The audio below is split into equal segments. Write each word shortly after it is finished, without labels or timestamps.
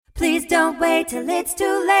Please don't wait till it's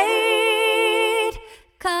too late.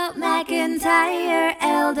 Call McIntyre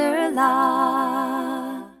Elder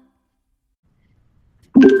Law.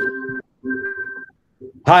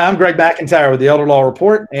 Hi, I'm Greg McIntyre with the Elder Law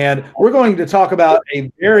Report, and we're going to talk about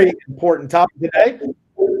a very important topic today.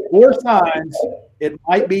 4 signs it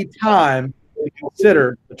might be time to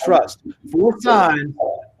consider the trust. 4 signs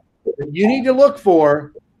that you need to look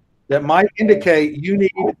for that might indicate you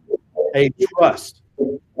need a trust.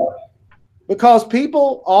 Because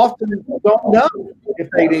people often don't know if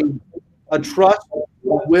they need a trust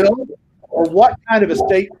or will, or what kind of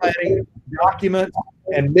estate planning documents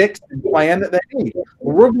and mix and plan that they need.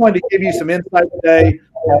 Well, we're going to give you some insight today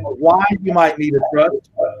on why you might need a trust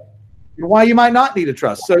and why you might not need a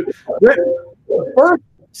trust. So the first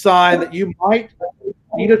sign that you might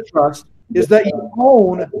need a trust is that you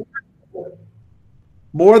own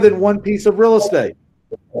more than one piece of real estate.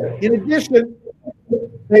 In addition,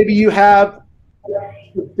 maybe you have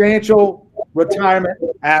substantial retirement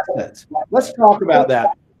assets. Let's talk about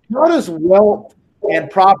that. How does wealth and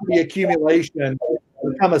property accumulation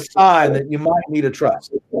become a sign that you might need a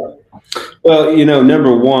trust? Well,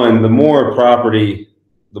 number one, the more property,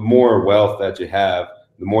 the more wealth that you have,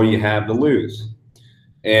 the more you have to lose.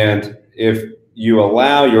 And if you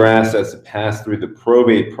allow your assets to pass through the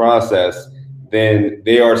probate process, then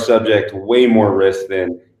they are subject to way more risk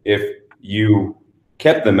than if you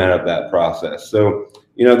kept them out of that process. So,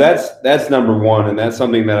 that's number one. And that's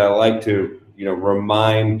something that I like to,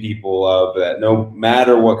 remind people of, that no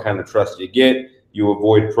matter what kind of trust you get, you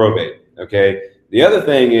avoid probate. Okay. The other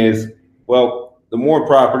thing is, well, the more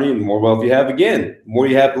property and the more wealth you have, again, the more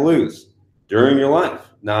you have to lose during your life,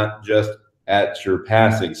 not just at your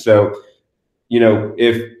passing. So,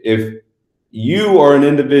 if you are an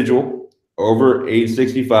individual over age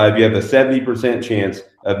 65, you have a 70% chance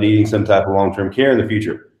of needing some type of long-term care in the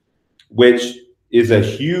future, which is a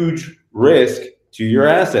huge risk to your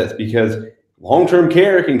assets, because long-term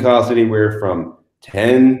care can cost anywhere from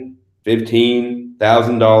 $10,000,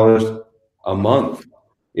 $15,000 a month.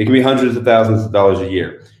 It can be hundreds of thousands of dollars a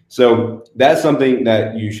year. So that's something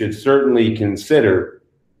that you should certainly consider.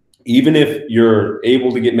 Even if you're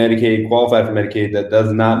able to get Medicaid, qualify for Medicaid, that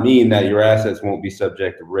does not mean that your assets won't be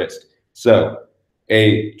subject to risk. So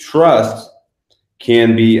a trust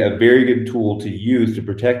can be a very good tool to use to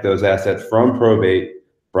protect those assets from probate,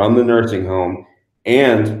 from the nursing home,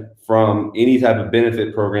 and from any type of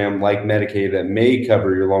benefit program like Medicaid that may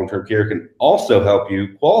cover your long-term care. Can also help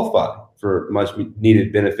you qualify for much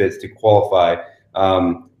needed benefits to qualify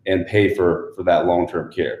and pay for that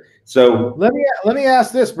long-term care. So let me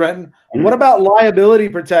ask this, Brenton. What about liability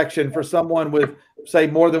protection for someone with, say,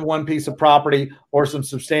 more than one piece of property or some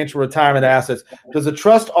substantial retirement assets? Does a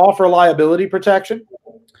trust offer liability protection?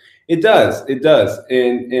 It does.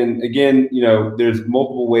 And again, there's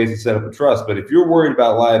multiple ways to set up a trust. But if you're worried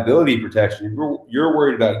about liability protection, if you're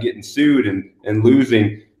worried about getting sued and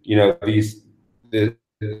losing, this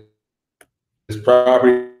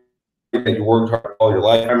property that you worked hard all your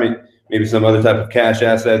life, maybe some other type of cash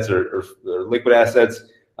assets or liquid assets,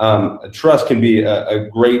 a trust can be a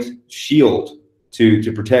great shield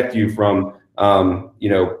to protect you from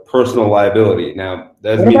personal liability. Now,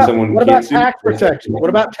 doesn't mean someone what can't about tax protection? What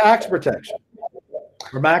about tax protection?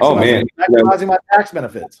 For maximizing my tax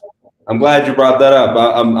benefits. I'm glad you brought that up.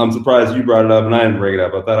 I'm surprised you brought it up and I didn't bring it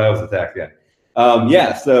up. I thought I was a tax guy.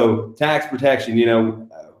 So tax protection,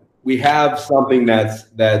 we have something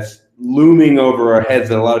that's looming over our heads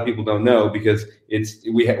that a lot of people don't know, because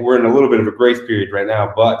we're in a little bit of a grace period right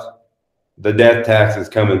now, but the death tax is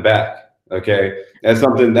coming back. Okay. That's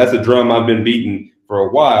a drum I've been beating for a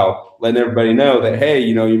while, letting everybody know that, hey,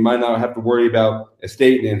 you might not have to worry about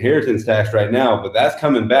estate and inheritance tax right now, but that's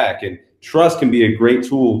coming back. And trust can be a great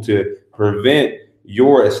tool to prevent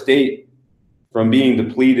your estate from being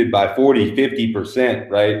depleted by 40, 50%,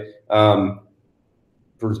 right?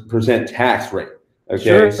 Percent tax rate. Okay.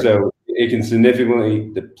 Sure. So it can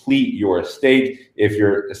significantly deplete your estate if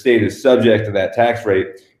your estate is subject to that tax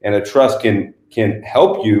rate, and a trust can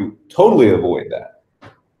help you totally avoid that.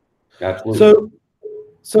 Absolutely.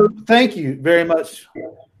 So thank you very much,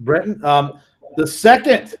 Brenton. The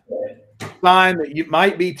second sign that you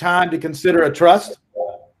might be time to consider a trust,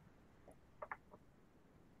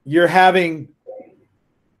 you're having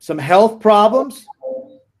some health problems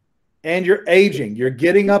and you're aging. You're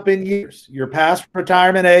getting up in years. You're past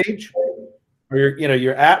retirement age, or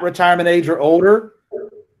you're at retirement age or older,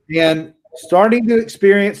 and starting to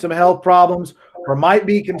experience some health problems, or might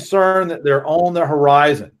be concerned that they're on the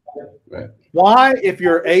horizon. Right. Why, if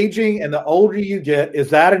you're aging and the older you get, is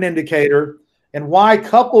that an indicator? And why,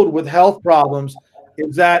 coupled with health problems,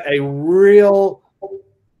 is that a real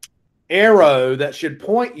arrow that should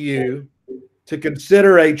point you to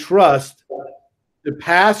consider a trust to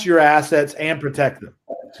pass your assets and protect them?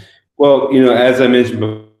 Well, as I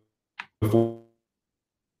mentioned before,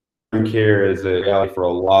 care is a reality for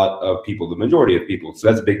a lot of people, the majority of people. So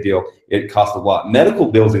that's a big deal. It costs a lot.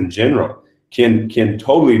 Medical bills in general can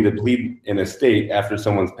totally deplete an estate after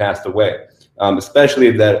someone's passed away, especially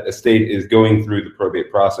if that estate is going through the probate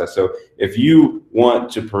process. So if you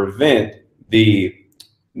want to prevent the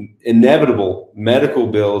inevitable medical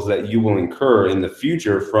bills that you will incur in the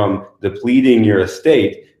future from depleting your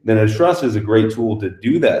estate, then a trust is a great tool to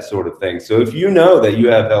do that sort of thing. So if you know that you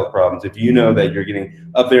have health problems, if you know that you're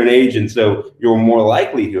getting up there in age, and so you're more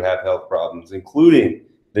likely to have health problems, including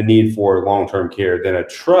the need for long-term care, then a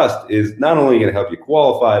trust is not only going to help you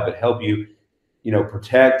qualify, but help you,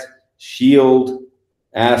 protect, shield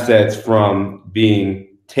assets from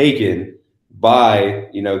being taken by,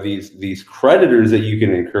 these creditors that you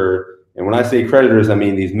can incur. And when I say creditors, I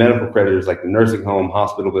mean these medical creditors like the nursing home,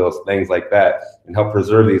 hospital bills, things like that, and help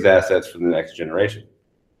preserve these assets for the next generation.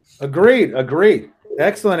 Agreed.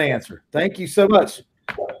 Excellent answer. Thank you so much.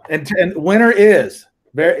 And winner is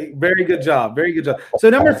very, very good job. Very good job. So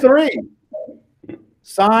number 3,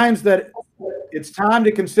 signs that it's time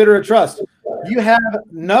to consider a trust. You have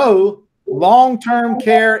no long-term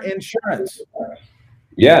care insurance.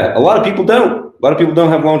 Yeah, a lot of people don't. A lot of people don't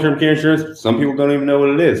have long-term care insurance. Some people don't even know what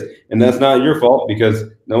it is. And that's not your fault, because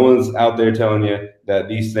no one's out there telling you that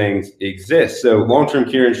these things exist. So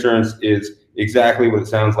long-term care insurance is exactly what it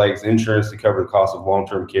sounds like. It's insurance to cover the cost of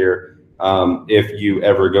long-term care if you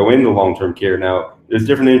ever go into long-term care. Now, there's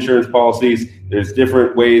different insurance policies. There's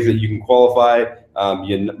different ways that you can qualify.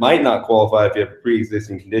 You might not qualify if you have a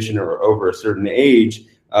pre-existing condition or over a certain age.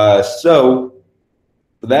 So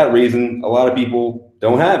for that reason, a lot of people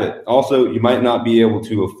don't have it. Also, you might not be able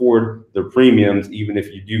to afford the premiums even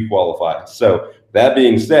if you do qualify. So that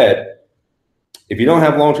being said, if you don't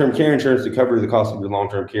have long-term care insurance to cover the cost of your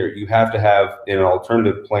long-term care, you have to have an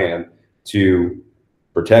alternative plan to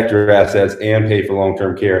protect your assets and pay for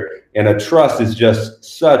long-term care. And a trust is just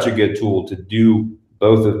such a good tool to do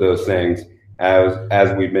both of those things,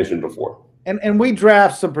 as we've mentioned before. And we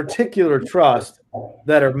draft some particular trusts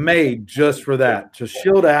that are made just for that, to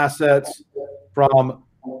shield assets from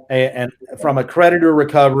a creditor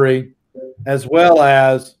recovery, as well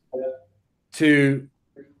as to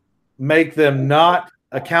make them not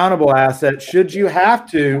accountable assets should you have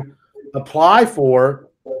to apply for,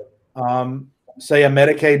 say, a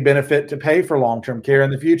Medicaid benefit to pay for long-term care in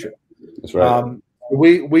the future. That's right.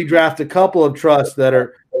 We draft a couple of trusts that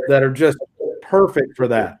are just perfect for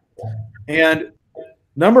that. And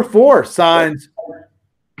number 4 signs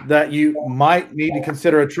that you might need to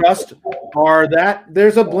consider a trust are that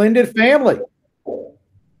there's a blended family.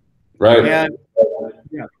 Right. And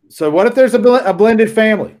so what if there's a blended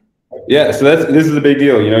family? Yeah, so this is a big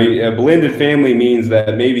deal. A blended family means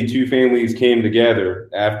that maybe 2 families came together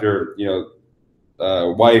after,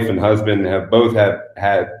 wife and husband have both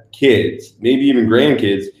had kids, maybe even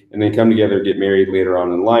grandkids, and they come together, get married later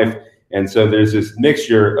on in life. And so there's this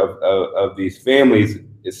mixture of these families.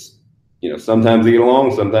 It's, sometimes they get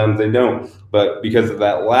along, sometimes they don't. But because of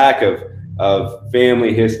that lack of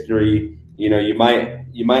family history, you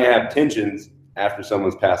might have tensions after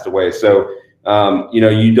someone's passed away. So,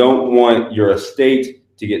 you don't want your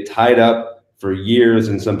estate to get tied up for years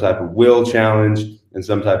in some type of will challenge and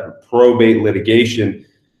some type of probate litigation.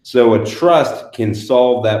 So a trust can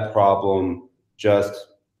solve that problem just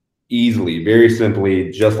easily, very simply,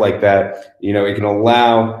 just like that. It can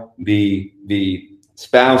allow the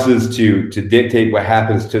spouses to dictate what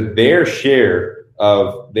happens to their share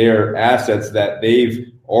of their assets that they've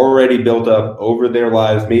already built up over their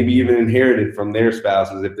lives, maybe even inherited from their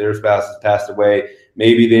spouses. If their spouse has passed away,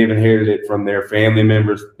 maybe they've inherited it from their family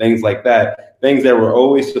members, things like that. Things that were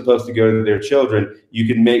always supposed to go to their children, you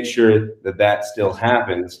can make sure that still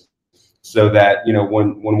happens, so that,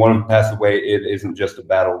 when one of them passes away, it isn't just a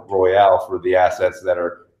battle royale for the assets that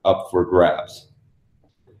are up for grabs.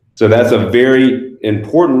 So that's a very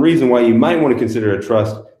important reason why you might want to consider a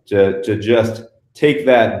trust to just take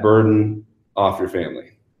that burden off your family.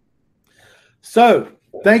 So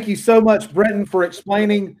thank you so much, Brenton, for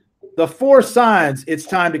explaining the 4 signs it's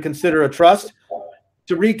time to consider a trust.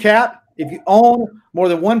 To recap, if you own more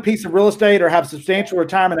than one piece of real estate or have substantial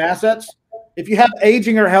retirement assets, if you have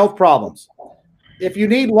aging or health problems, if you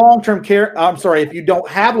need long-term care, if you don't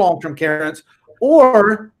have long-term care insurance,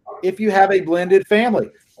 or if you have a blended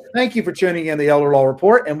family. Thank you for tuning in to the Elder Law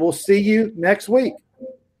Report, and we'll see you next week.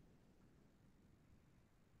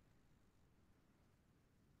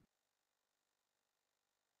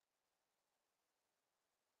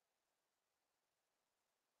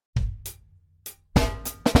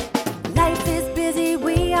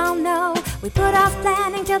 We put off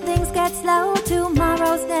planning till things get slow.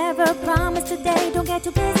 Tomorrow's never promised today. Don't get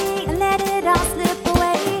too busy and let it all slip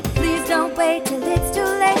away. Please don't wait till it's too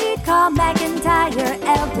late. Call McIntyre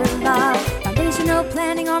Elder Law. Foundational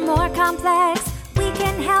planning or more complex. We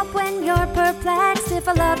can help when you're perplexed. If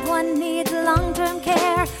a loved one needs long-term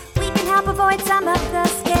care, we can help avoid some of the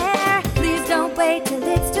scare. Please don't wait till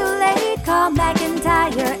it's too late. Call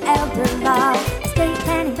McIntyre Elder Law. Estate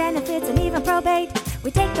planning, benefits, and even probate. We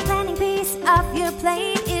take the planning piece off your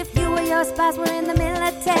plate. If you or your spouse were in the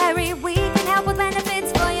military, we can help with benefits